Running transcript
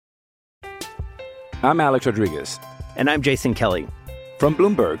I'm Alex Rodriguez. And I'm Jason Kelly. From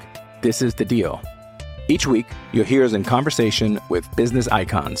Bloomberg, this is The Deal. Each week, you'll hear us in conversation with business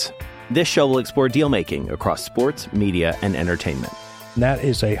icons. This show will explore deal-making across sports, media, and entertainment. That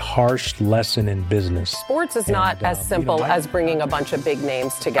is a harsh lesson in business. Sports is not as simple as bringing a bunch of big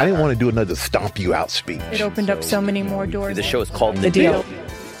names together. I didn't want to do another stomp you out speech. It opened up so many more doors. The show is called The Deal.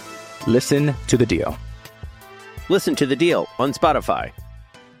 Listen to The Deal. Listen to The Deal on Spotify.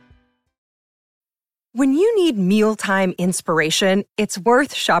 When you need mealtime inspiration, it's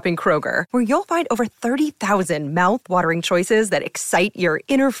worth shopping Kroger, where you'll find over 30,000 mouth-watering choices that excite your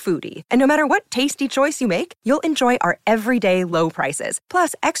inner foodie. And no matter what tasty choice you make, you'll enjoy our everyday low prices,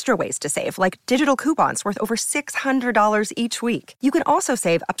 plus extra ways to save, like digital coupons worth over $600 each week. You can also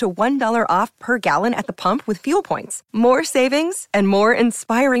save up to $1 off per gallon at the pump with fuel points. More savings and more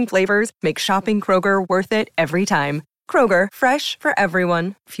inspiring flavors make shopping Kroger worth it every time. Kroger, fresh for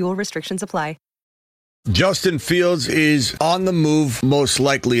everyone. Fuel restrictions apply. Justin Fields is on the move, most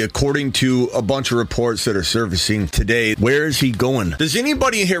likely, according to a bunch of reports that are surfacing today. Where is he going? Does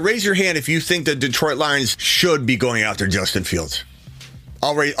anybody in here raise your hand if you think the Detroit Lions should be going after Justin Fields?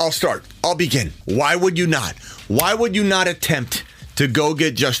 I'll start. I'll begin. Why would you not? Why would you not attempt to go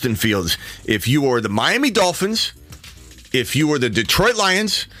get Justin Fields if you were the Miami Dolphins, if you were the Detroit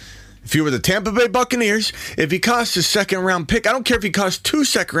Lions, if you were the Tampa Bay Buccaneers, if he costs a second-round pick? I don't care if he costs 2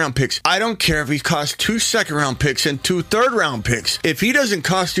 second-round picks. I don't care if he costs 2 second-round picks and 2 third-round picks. If he doesn't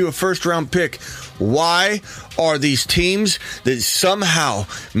cost you a first-round pick, why are these teams that somehow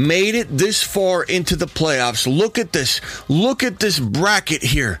made it this far into the playoffs? Look at this. Look at this bracket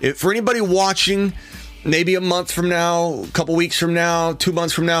here. For anybody watching, maybe a month from now, a couple weeks from now, 2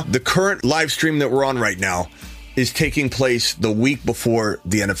 months from now, the current live stream that we're on right now is taking place the week before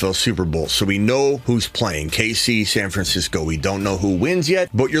the NFL Super Bowl. So we know who's playing. KC, San Francisco. We don't know who wins yet,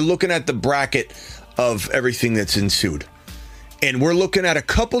 but you're looking at the bracket of everything that's ensued. And we're looking at a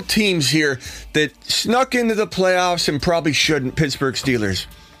couple teams here that snuck into the playoffs and probably shouldn't. Pittsburgh Steelers.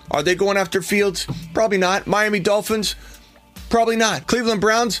 Are they going after Fields? Probably not. Miami Dolphins? Probably not. Cleveland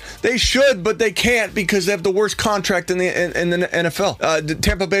Browns, they should, but they can't because they have the worst contract in the NFL. The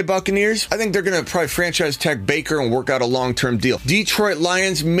Tampa Bay Buccaneers, I think they're going to probably franchise tag Baker and work out a long-term deal. Detroit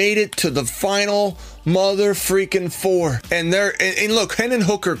Lions made it to the final mother freaking four. And look, Hendon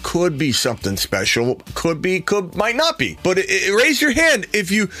Hooker could be something special. Might not be. But raise your hand if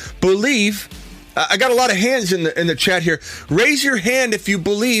you believe. I got a lot of hands in the chat here. Raise your hand if you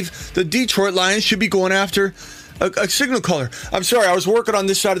believe the Detroit Lions should be going after a signal caller. I'm sorry, I was working on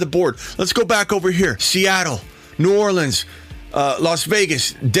this side of the board. Let's go back over here. Seattle, New Orleans, Las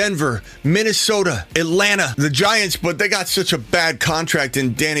Vegas, Denver, Minnesota, Atlanta, the Giants, but they got such a bad contract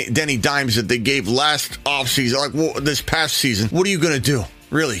in Danny Dimes that they gave last offseason, this past season. What are you going to do?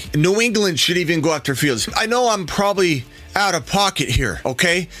 Really? New England should even go after Fields. I know I'm probably out of pocket here,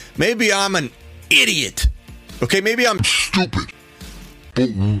 okay? Maybe I'm an idiot. Okay, maybe I'm stupid. But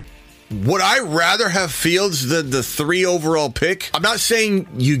would I rather have Fields than the 3 overall pick? I'm not saying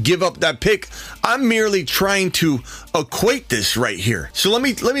you give up that pick. I'm merely trying to equate this right here. So let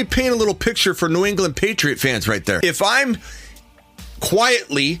me paint a little picture for New England Patriot fans right there. If I'm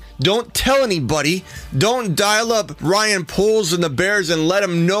quietly, don't tell anybody, don't dial up Ryan Poles and the Bears and let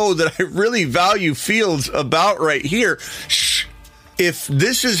them know that I really value Fields about right here. Shh. If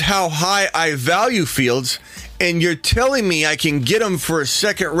this is how high I value Fields, and you're telling me I can get him for a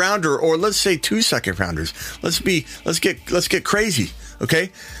second rounder, or let's say 2 second rounders. Let's get crazy, okay?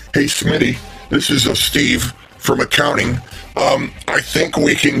 Hey, Smitty, this is Steve from accounting. I think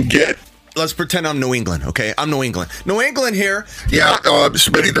we can get. Let's pretend I'm New England, okay? I'm New England. New England here. Yeah,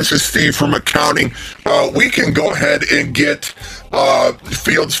 Smitty, this is Steve from accounting. We can go ahead and get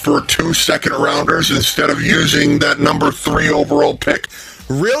Fields for 2 second rounders instead of using that number 3 overall pick.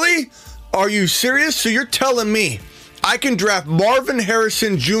 Really? Are you serious? So you're telling me I can draft Marvin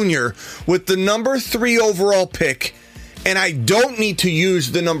Harrison Jr. with the number 3 overall pick, and I don't need to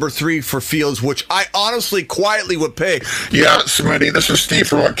use the number 3 for Fields, which I honestly quietly would pay. Yeah, Smitty, this is Steve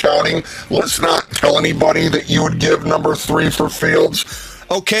from accounting. Let's not tell anybody that you would give number 3 for Fields.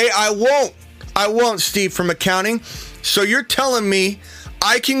 Okay, I won't, Steve from accounting. So you're telling me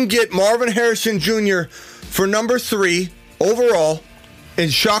I can get Marvin Harrison Jr. for number 3 overall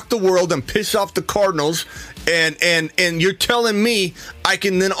and shock the world and piss off the Cardinals, and you're telling me I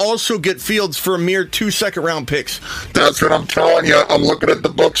can then also get Fields for a mere 2 second round picks. That's what I'm telling you. I'm looking at the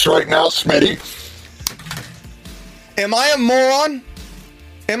books right now, Smitty. Am I a moron?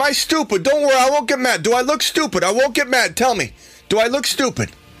 Am I stupid? Don't worry, I won't get mad. Do I look stupid? I won't get mad. Tell me. Do I look stupid?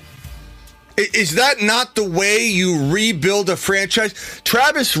 Is that not the way you rebuild a franchise?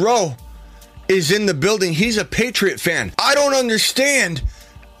 Travis Rowe is in the building. He's a Patriot fan. I don't understand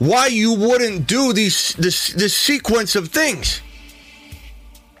why you wouldn't do this sequence of things.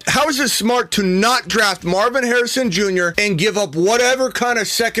 How is it smart to not draft Marvin Harrison Jr. and give up whatever kind of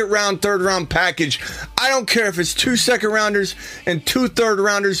second round, third round package? I don't care if it's 2 second rounders and 2 third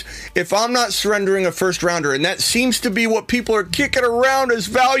rounders if I'm not surrendering a first rounder. And that seems to be what people are kicking around as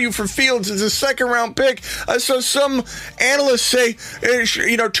value for Fields as a second round pick. So some analysts say,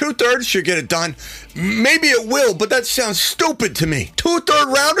 2/3 should get it done. Maybe it will, but that sounds stupid to me. 2 third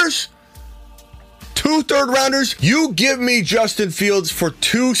rounders? 2 third rounders? You give me Justin Fields for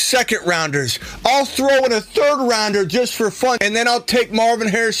 2 second rounders. I'll throw in a third rounder just for fun, and then I'll take Marvin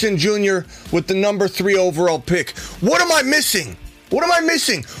Harrison Jr. with the number 3 overall pick. What am I missing? What am I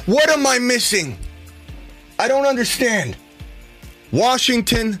missing? What am I missing? I don't understand.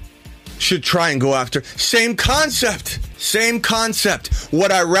 Washington should try and go after. Same concept.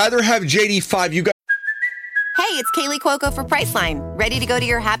 Would I rather have JD5? You guys. Hey, it's Kaylee Cuoco for Priceline. Ready to go to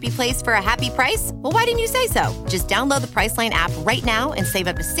your happy place for a happy price? Well, why didn't you say so? Just download the Priceline app right now and save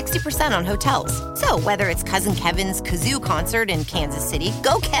up to 60% on hotels. So whether it's Cousin Kevin's Kazoo Concert in Kansas City,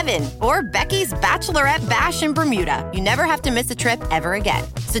 go Kevin, or Becky's Bachelorette Bash in Bermuda, you never have to miss a trip ever again.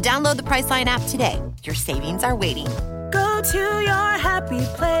 So download the Priceline app today. Your savings are waiting. Go to your happy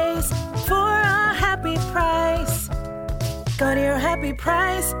place for a happy price. Go to your happy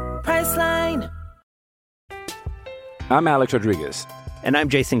price, Priceline. I'm Alex Rodriguez. And I'm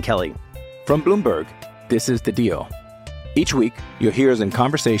Jason Kelly. From Bloomberg, this is The Deal. Each week, you'll hear us in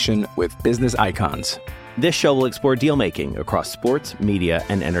conversation with business icons. This show will explore deal-making across sports, media,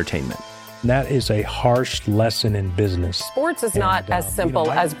 and entertainment. That is a harsh lesson in business. Sports is not as simple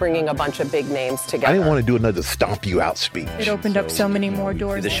as bringing a bunch of big names together. I didn't want to do another stomp you out speech. It opened up so many more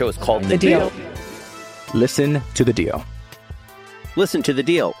doors. The show is called The Deal. Listen to The Deal. Listen to The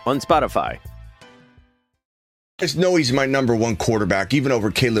Deal on Spotify. I just know he's my number 1 quarterback, even over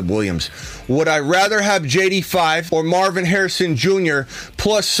Caleb Williams. Would I rather have JD5 or Marvin Harrison Jr.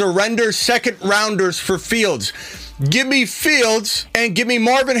 plus surrender second rounders for Fields? Give me Fields and give me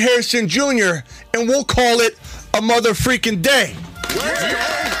Marvin Harrison Jr. and we'll call it a mother freaking day.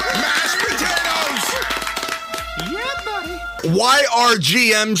 Mashed potatoes! Yeah, buddy. Why are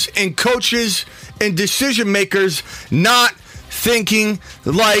GMs and coaches and decision makers not thinking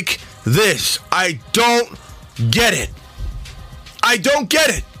like this? I don't get it.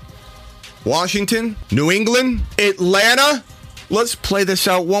 Washington, New England, Atlanta. Let's play this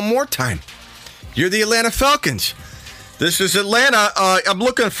out one more time. You're the Atlanta Falcons. This is Atlanta. I'm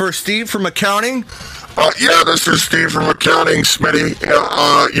looking for Steve from accounting. Yeah, this is Steve from accounting, Smitty.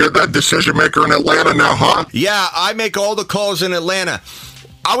 You're that decision maker in Atlanta now, huh? Yeah, I make all the calls in Atlanta.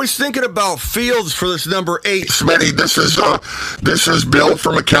 I was thinking about Fields for this number 8. Smitty, this is Bill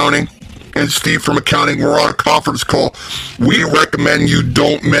from accounting. And Steve from accounting, we're on a conference call. We recommend you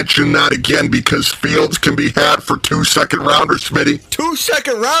don't mention that again because Fields can be had for 2 second rounders, Smitty. 2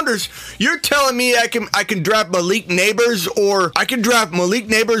 second rounders? You're telling me I can draft Malik Neighbors or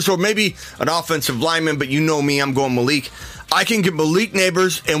maybe an offensive lineman, but you know me, I'm going Malik. I can get Malik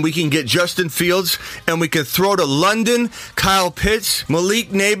Neighbors and we can get Justin Fields and we can throw to London, Kyle Pitts,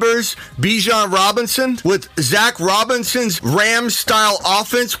 Malik Neighbors, Bijan Robinson with Zach Robinson's Rams-style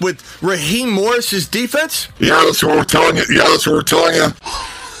offense with Raheem Morris's defense? Yeah, that's what we're telling you.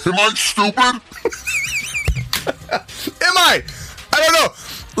 Am I stupid? Am I? I don't know.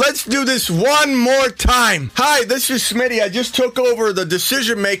 Let's do this one more time. Hi, this is Smitty. I just took over the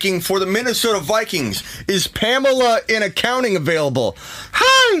decision-making for the Minnesota Vikings. Is Pamela in accounting available?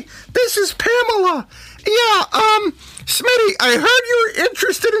 Hi, this is Pamela. Yeah, Smitty, I heard you were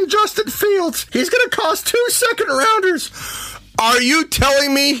interested in Justin Fields. He's going to cost 2 second rounders. Are you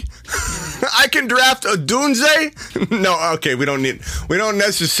telling me I can draft a Dunze? No, okay, we don't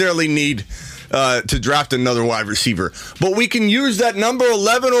necessarily need to draft another wide receiver. But we can use that number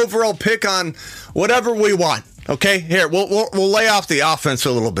 11 overall pick on whatever we want. Okay, here, we'll lay off the offense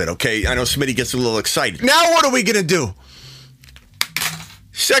a little bit, okay? I know Smitty gets a little excited. Now what are we going to do?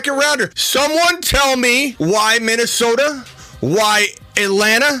 Second rounder. Someone tell me why Minnesota, why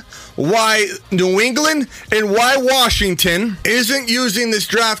Atlanta, why New England, and why Washington isn't using this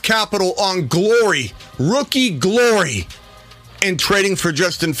draft capital on glory, rookie glory, and trading for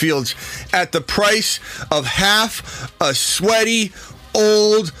Justin Fields at the price of half a sweaty,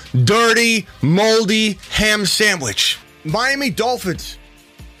 old, dirty, moldy ham sandwich. Miami Dolphins,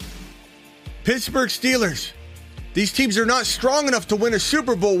 Pittsburgh Steelers. These teams are not strong enough to win a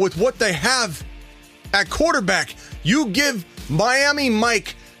Super Bowl with what they have at quarterback. You give Miami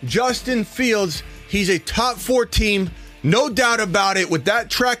Mike Justin Fields, he's a top 4 team, No doubt about it. With that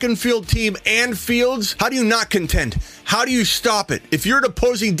track and field team and Fields, how do you not contend? How do you stop it? If you're an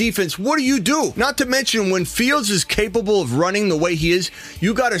opposing defense, what do you do? Not to mention, when Fields is capable of running the way he is,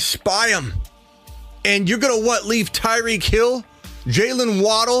 you got to spy him. And you're going to leave Tyreek Hill, Jalen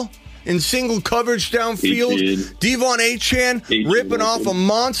Waddle in single coverage downfield, Devon Achane ripping off a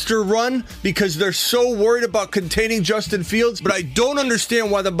monster run because they're so worried about containing Justin Fields. But I don't understand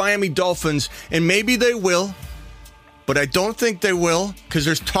why the Miami Dolphins, and maybe they will, but I don't think they will, because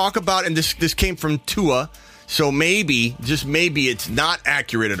there's talk about, and this came from Tua, so maybe, just maybe, it's not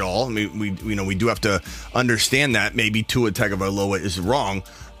accurate at all. I mean, we do have to understand that maybe Tua Tagovailoa is wrong,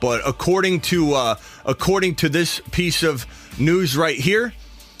 but according to this piece of news right here,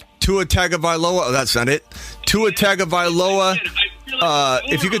 Tua Tagovailoa, oh, that's not it. Tua Tagovailoa,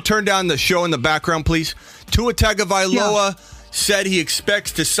 if you could turn down the show in the background, please. Tua Tagovailoa said he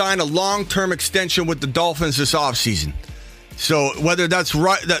expects to sign a long-term extension with the Dolphins this offseason. So whether that's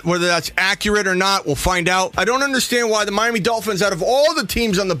right, whether that's accurate or not, we'll find out. I don't understand why the Miami Dolphins, out of all the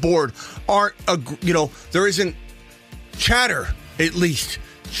teams on the board, aren't, there isn't chatter, at least.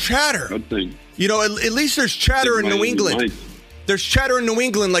 Chatter. At least there's chatter in New England. There's chatter in New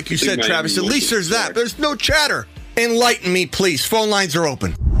England, like you said, Travis. At least there's that. There's no chatter. Enlighten me, please. Phone lines are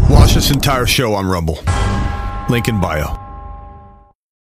open. Watch this entire show on Rumble. Link in bio.